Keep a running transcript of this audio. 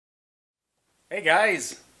Hey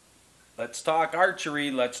guys, let's talk archery,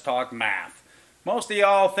 let's talk math. Most of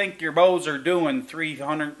y'all think your bows are doing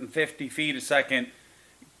 350 feet a second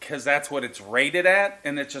because that's what it's rated at,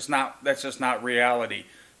 and that's just not reality.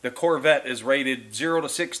 The Corvette is rated 0 to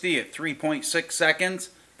 60 at 3.6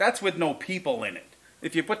 seconds. That's with no people in it.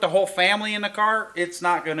 If you put the whole family in the car, it's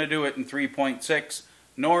not going to do it in 3.6,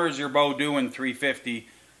 nor is your bow doing 350.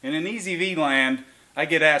 In an EZV land, I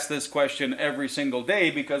get asked this question every single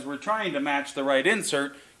day because we're trying to match the right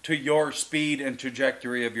insert to your speed and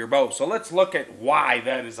trajectory of your bow. So let's look at why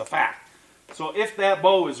that is a fact. So if that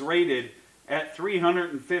bow is rated at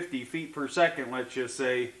 350 feet per second, let's just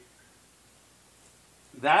say,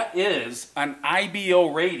 that is an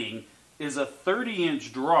IBO rating, is a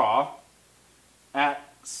 30-inch draw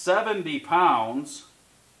at 70 pounds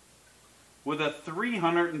with a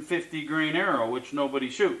 350 grain arrow, which nobody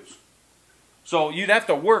shoots. So you'd have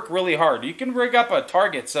to work really hard. You can rig up a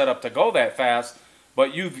target setup to go that fast,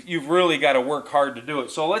 but you've really got to work hard to do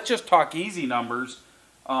it. So let's just talk easy numbers.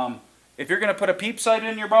 If you're going to put a peep sight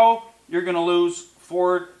in your bow, you're going to lose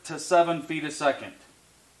 4 to 7 feet a second.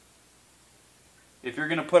 If you're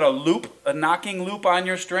going to put a knocking loop on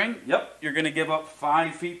your string, yep, you're going to give up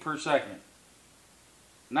 5 feet per second.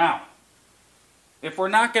 Now, if we're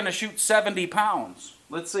not going to shoot 70 pounds,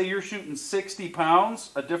 let's say you're shooting 60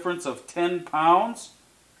 pounds, a difference of 10 pounds,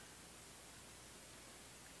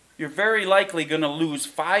 you're very likely going to lose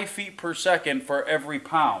 5 feet per second for every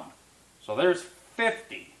pound. So there's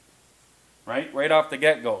 50, right off the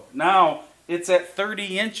get-go. Now, it's at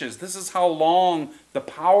 30 inches. This is how long the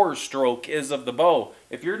power stroke is of the bow.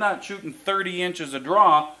 If you're not shooting 30 inches a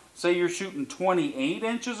draw, say you're shooting 28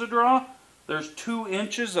 inches a draw, there's 2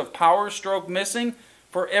 inches of power stroke missing.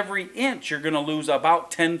 For every inch, you're going to lose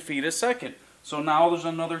about 10 feet a second. So now there's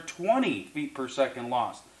another 20 feet per second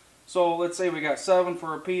lost. So let's say we got 7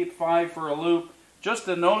 for a peep, 5 for a loop. Just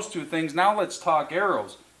in those two things. Now let's talk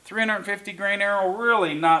arrows. 350 grain arrow,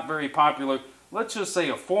 really not very popular. Let's just say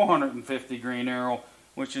a 450 grain arrow,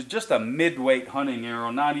 which is just a mid-weight hunting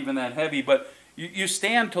arrow, not even that heavy. But you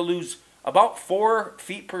stand to lose about 4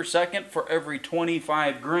 feet per second for every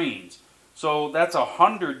 25 grains. So that's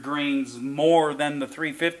 100 grains more than the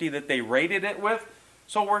 350 that they rated it with.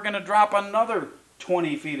 So we're going to drop another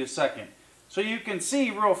 20 feet a second. So you can see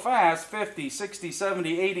real fast, 50, 60,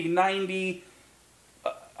 70, 80, 90,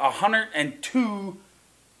 102.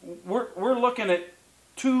 We're looking at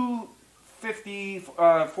 250,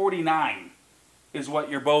 49 is what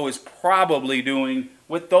your bow is probably doing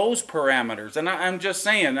with those parameters. And I'm just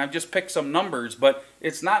saying, I've just picked some numbers, but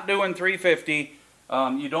it's not doing 350.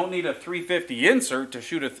 You don't need a 350 insert to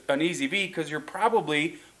shoot an EZV because you're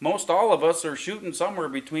probably, most all of us are shooting somewhere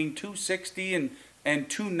between 260 and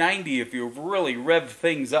 290 if you really rev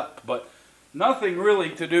things up. But nothing really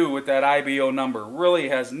to do with that IBO number. Really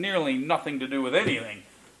has nearly nothing to do with anything.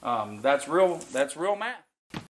 That's real math.